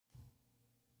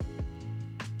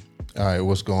All right,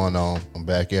 what's going on? I'm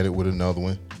back at it with another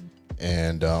one,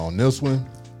 and on this one,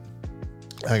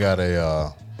 I got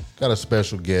a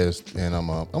special guest, and I'm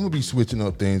gonna be switching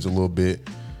up things a little bit.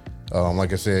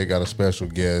 Like I said, I got a special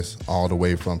guest all the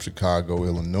way from Chicago,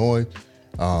 Illinois.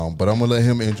 But I'm gonna let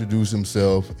him introduce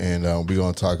himself, and we're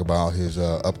gonna talk about his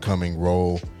upcoming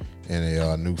role in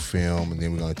a new film, and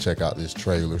then we're gonna check out this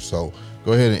trailer. So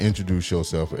go ahead and introduce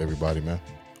yourself for everybody, man.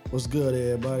 What's good,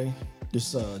 everybody?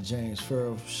 This James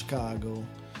Farrell, Chicago.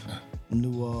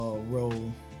 New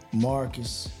role,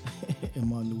 Marcus, in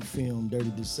my new film,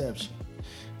 Dirty Deception.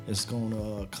 It's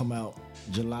gonna come out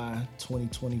July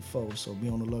 2024, so be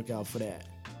on the lookout for that.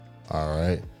 All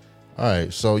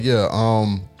right. So yeah,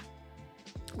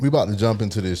 we about to jump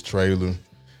into this trailer.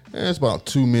 And it's about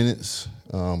 2 minutes,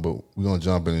 but we're gonna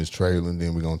jump in this trailer, and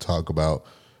then we're gonna talk about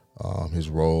his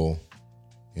role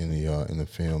in the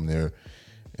film there,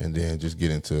 and then just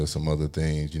get into some other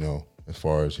things, as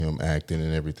far as him acting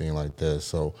and everything like that.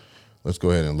 So let's go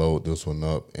ahead and load this one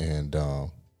up, and we're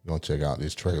gonna check out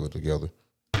this trailer together.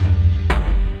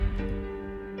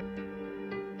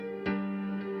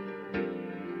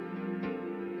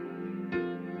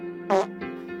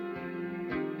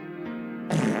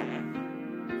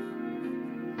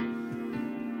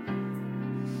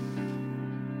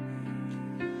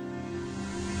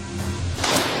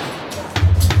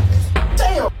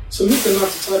 So you are not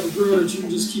the type of girl that you can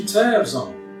just keep tabs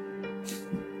on.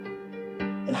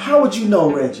 And how would you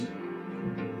know, Reggie?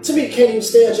 Tamika can't even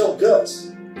stand your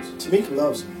guts. Tamika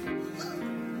loves you.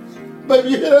 Baby,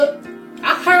 you hear that?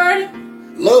 I heard it.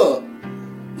 Love.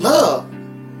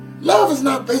 Love is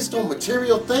not based on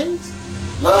material things.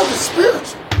 Love is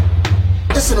spiritual.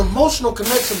 It's an emotional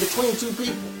connection between two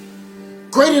people.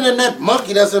 Greater than that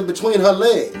monkey that's in between her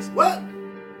legs. What?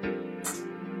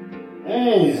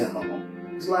 Damn.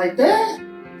 It's like that?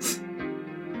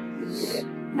 Yeah.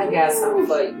 I got something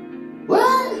for you.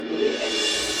 What?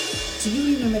 Do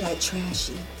you remember that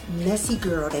trashy, messy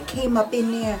girl that came up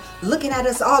in there looking at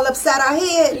us all upside our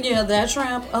head? Yeah, that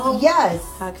tramp. Oh, yes.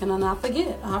 How can I not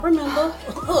forget? I remember.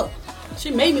 She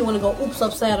made me want to go oops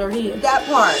upside her head. That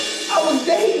part. I was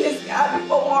dating this guy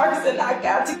before Marcus and I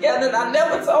got together, and I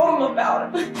never told him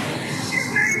about him.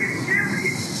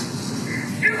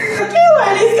 He's a killer,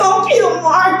 and he's gonna kill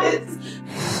Marcus.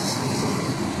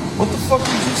 What the fuck did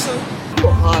you say? You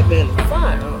a hard man to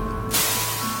find, huh?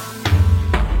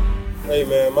 Hey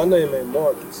man, my name ain't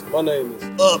Marcus. My name is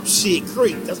Up Shit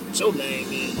Creek. That's what your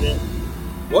name is, man.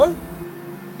 what?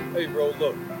 Hey bro,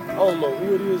 look. I don't know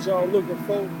who it is y'all looking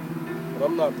for, but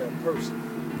I'm not that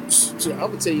person. So I'm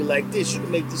gonna tell you like this: you can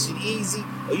make this shit easy,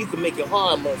 or you can make it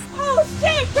hard, motherfucker. Oh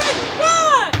shit, Reggie,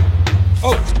 run!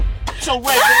 Oh, So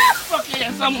right there, fuck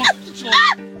ass, I'm gonna get your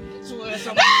ass,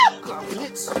 I'm gonna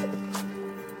confidence.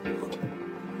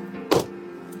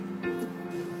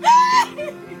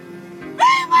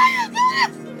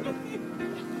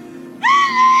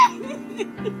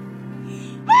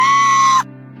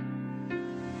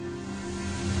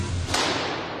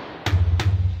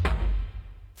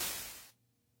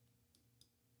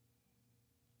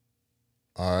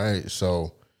 All right,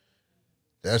 so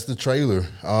that's the trailer.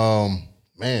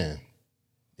 Man,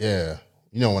 yeah.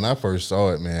 When I first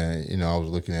saw it, man, I was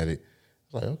looking at it.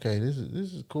 I was like, okay, this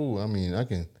is cool. I mean, I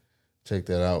can check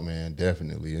that out, man.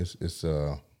 Definitely, it's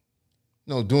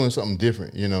doing something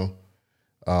different,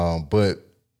 But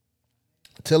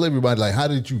tell everybody, like, how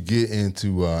did you get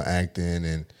into acting,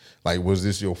 and like, was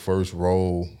this your first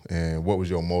role, and what was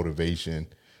your motivation,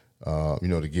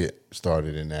 to get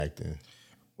started in acting?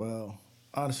 Well,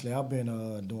 honestly, I've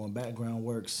been doing background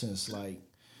work since like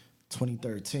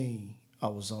 2013. I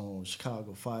was on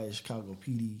Chicago Fire, Chicago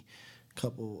PD,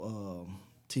 couple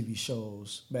TV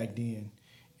shows back then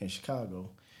in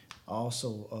Chicago. I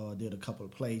also did a couple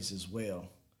of plays as well.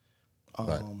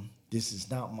 Right. This is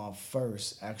not my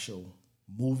first actual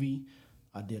movie.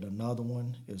 I did another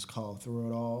one. It's called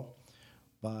Through It All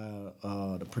by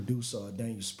the producer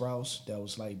Daniel Sprouse. That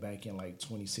was like back in like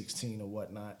 2016 or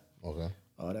whatnot. Okay.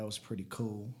 That was pretty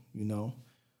cool,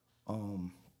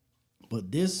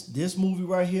 But this movie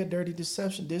right here, Dirty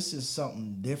Deception, this is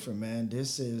something different, man.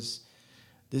 This is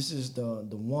the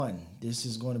one. This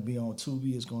is going to be on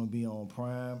Tubi. It's going to be on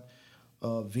Prime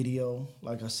Video.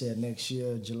 Like I said, next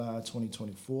year, July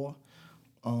 2024.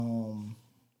 I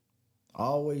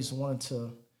always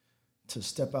wanted to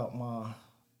step out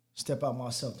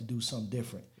myself to do something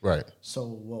different. Right. So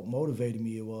what motivated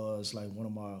me was like one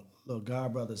of my little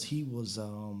god brothers. He was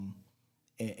in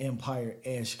Empire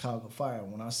and Chicago Fire.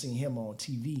 When I seen him on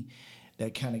TV,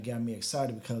 that kind of got me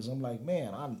excited because I'm like,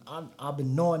 man, I've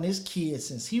been knowing this kid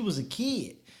since he was a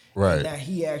kid, Right. And now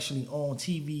he actually on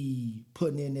TV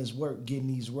putting in his work, getting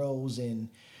these roles and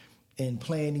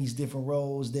playing these different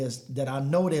roles that I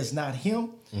know that's not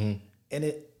him. And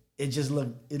it just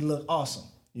look awesome.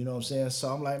 You know what I'm saying? So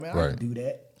I'm like, man, I Right. can do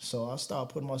that. So I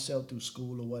started putting myself through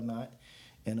school or whatnot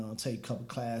and take a couple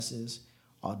classes,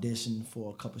 audition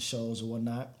for a couple shows or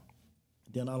whatnot.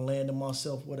 Then I landed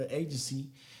myself with an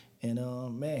agency and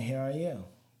man, here I am.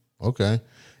 Okay.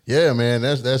 Yeah, man,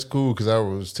 that's cool because I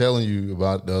was telling you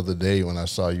about the other day when I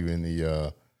saw you in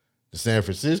the San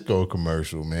Francisco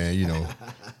commercial, man.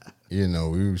 Me and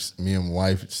my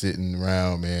wife sitting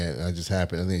around, man. And I just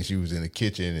happened, I think she was in the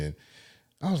kitchen and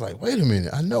I was like, wait a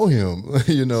minute, I know him,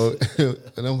 and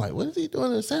I'm like, what is he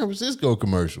doing in a San Francisco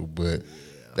commercial? But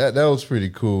that was pretty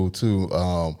cool too.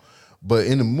 But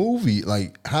in the movie,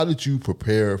 like, how did you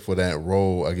prepare for that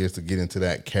role, I guess, to get into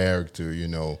that character,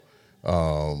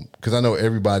 because I know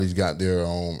everybody's got their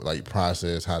own like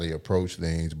process, how they approach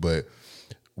things, but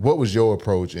what was your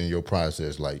approach and your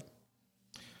process like?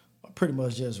 I pretty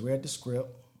much just read the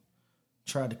script,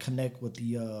 tried to connect with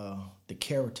the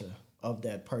character of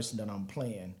that person that I'm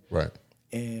playing, Right.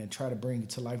 and try to bring it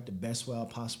to life the best way I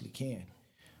possibly can.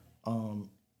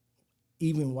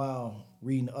 Even while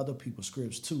reading other people's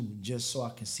scripts too, just so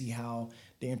I can see how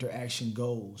the interaction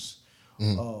goes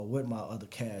with my other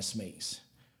castmates.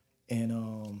 And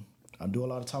I do a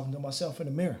lot of talking to myself in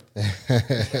the mirror.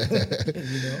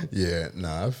 Yeah,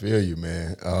 I feel you,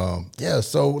 man.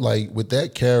 So like with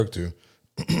that character,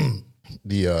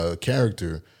 the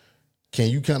character, can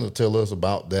you kind of tell us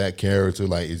about that character?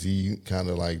 Like, is he kind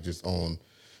of like just on,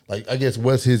 like, I guess,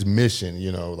 what's his mission?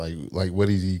 Like what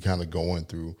is he kind of going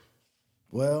through?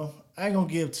 Well, I ain't gonna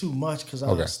give too much because I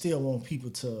Okay. still want people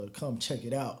to come check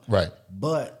it out. Right.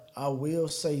 But I will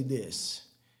say this.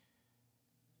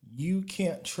 You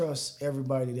can't trust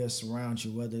everybody that surrounds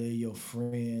you, whether they're your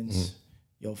friends,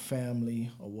 your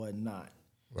family, or whatnot.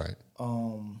 Right.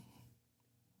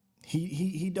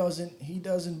 He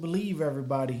doesn't believe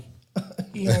everybody.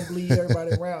 He don't believe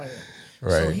everybody around him.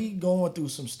 Right. So he going through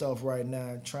some stuff right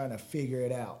now, trying to figure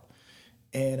it out.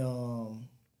 And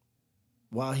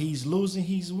while he's losing,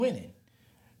 he's winning.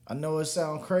 I know it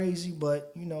sounds crazy,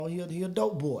 but he a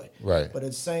dope boy. Right. But at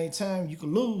the same time, you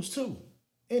can lose too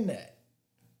in that.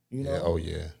 Yeah. Oh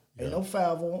yeah. Ain't no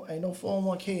 501, ain't no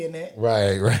 401k in that.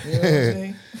 Right. You know what I'm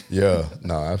saying? Yeah.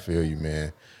 No, I feel you,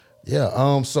 man.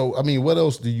 Yeah. So I mean, what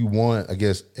else do you want, I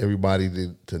guess,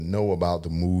 everybody to know about the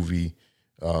movie?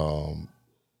 The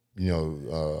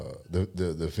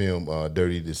film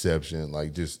Dirty Deception.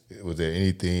 Like, just, was there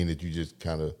anything that you just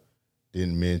kind of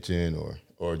didn't mention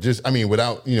or just, I mean,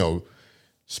 without,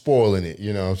 spoiling it,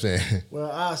 you know what I'm saying?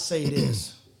 Well, I'll say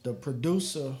this. The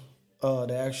producer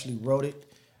that actually wrote it,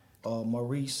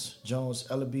 Maurice Jones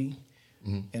Ellaby,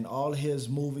 and all his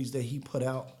movies that he put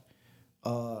out,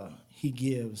 he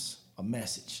gives a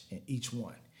message in each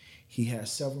one. He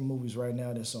has several movies right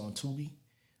now that's on Tubi.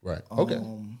 Right. Okay.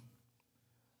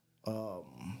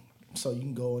 So you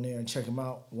can go in there and check them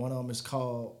out. One of them is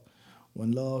called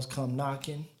When Loves Come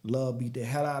Knocking, Love Beat the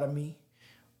Hell Out of Me.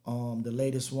 The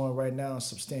latest one right now is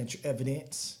Substantial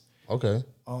Evidence. Okay.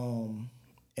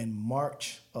 In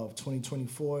March of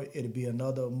 2024, it'll be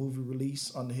another movie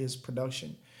release under his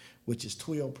production, which is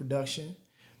Twill Production.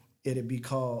 It'll be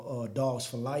called Dogs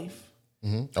for Life.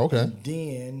 Okay. And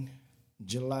then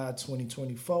July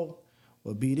 2024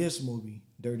 will be this movie,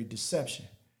 Dirty Deception.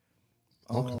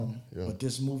 But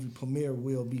this movie premiere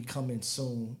will be coming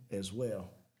soon as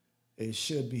well. It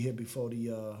should be here before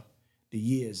the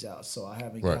year's out, so I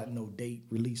haven't got no date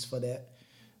release for that.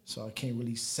 So I can't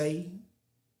really say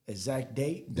exact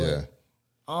date, but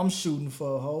I'm shooting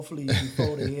for hopefully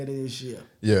before the end of this year.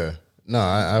 Yeah. No,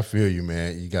 I feel you,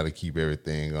 man. You got to keep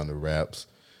everything under wraps.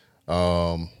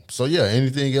 So yeah,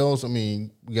 anything else? I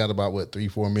mean, we got about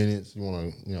 3-4 minutes. You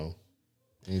want to,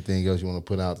 anything else you want to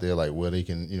put out there, like where they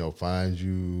can, find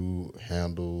you,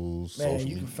 handles, Man, social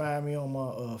you can find me on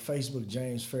my Facebook,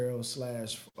 James Farrell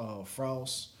 /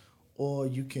 Frost, or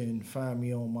you can find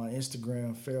me on my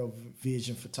Instagram, Farrell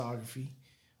Vision Photography.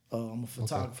 I'm a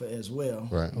photographer as well.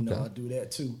 Right. I do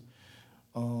that too.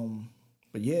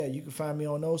 But yeah, you can find me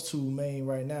on those two main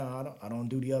right now. I don't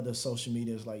do the other social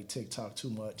medias like TikTok too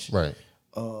much. Right.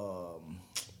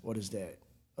 What is that?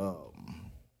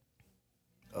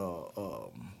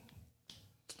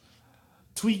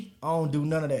 Tweet. I don't do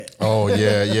none of that. Oh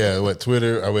yeah. What,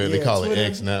 Twitter? Or they call Twitter. it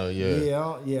X now. Yeah.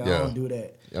 I don't do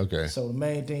that. Okay. So the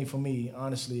main thing for me,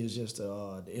 honestly, is just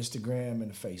the Instagram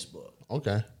and the Facebook.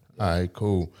 Okay. All right.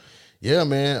 Cool. Yeah,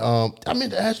 man. I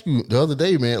meant to ask you the other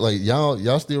day, man. Like,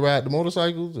 y'all still ride the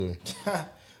motorcycles? Or?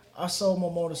 I sold my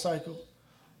motorcycle.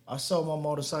 I sold my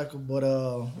motorcycle, but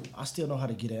I still know how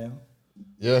to get out.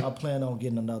 Yeah. I plan on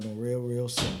getting another one real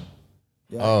soon.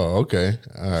 Yeah. Oh, okay.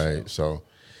 All right. So,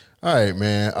 all right,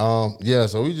 man. Yeah.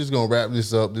 So we just gonna wrap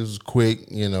this up. This is quick,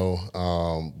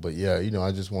 but yeah,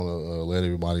 I just want to let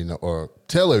everybody know or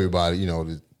tell everybody,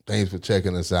 that thanks for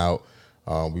checking us out.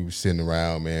 We were sitting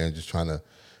around, man, just trying to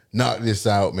knock this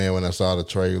out, man. When I saw the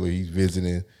trailer, he's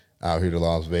visiting out here to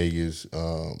Las Vegas,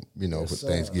 for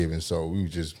Thanksgiving. So we were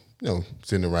just,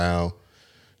 sitting around,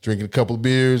 drinking a couple of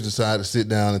beers, decided to sit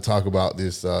down and talk about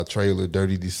this trailer,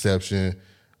 Dirty Deception.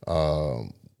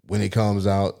 When it comes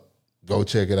out, go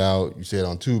check it out. You said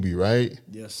on Tubi, right?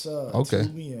 Yes, sir. Okay.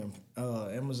 Tubi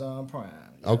and Amazon Prime.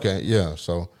 Yeah. Okay, yeah.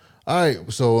 So, all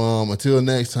right. So, until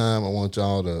next time, I want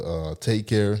y'all to take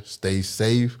care, stay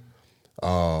safe,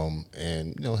 and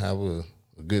have a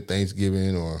good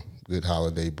Thanksgiving or good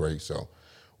holiday break. So,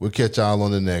 we'll catch y'all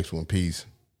on the next one. Peace.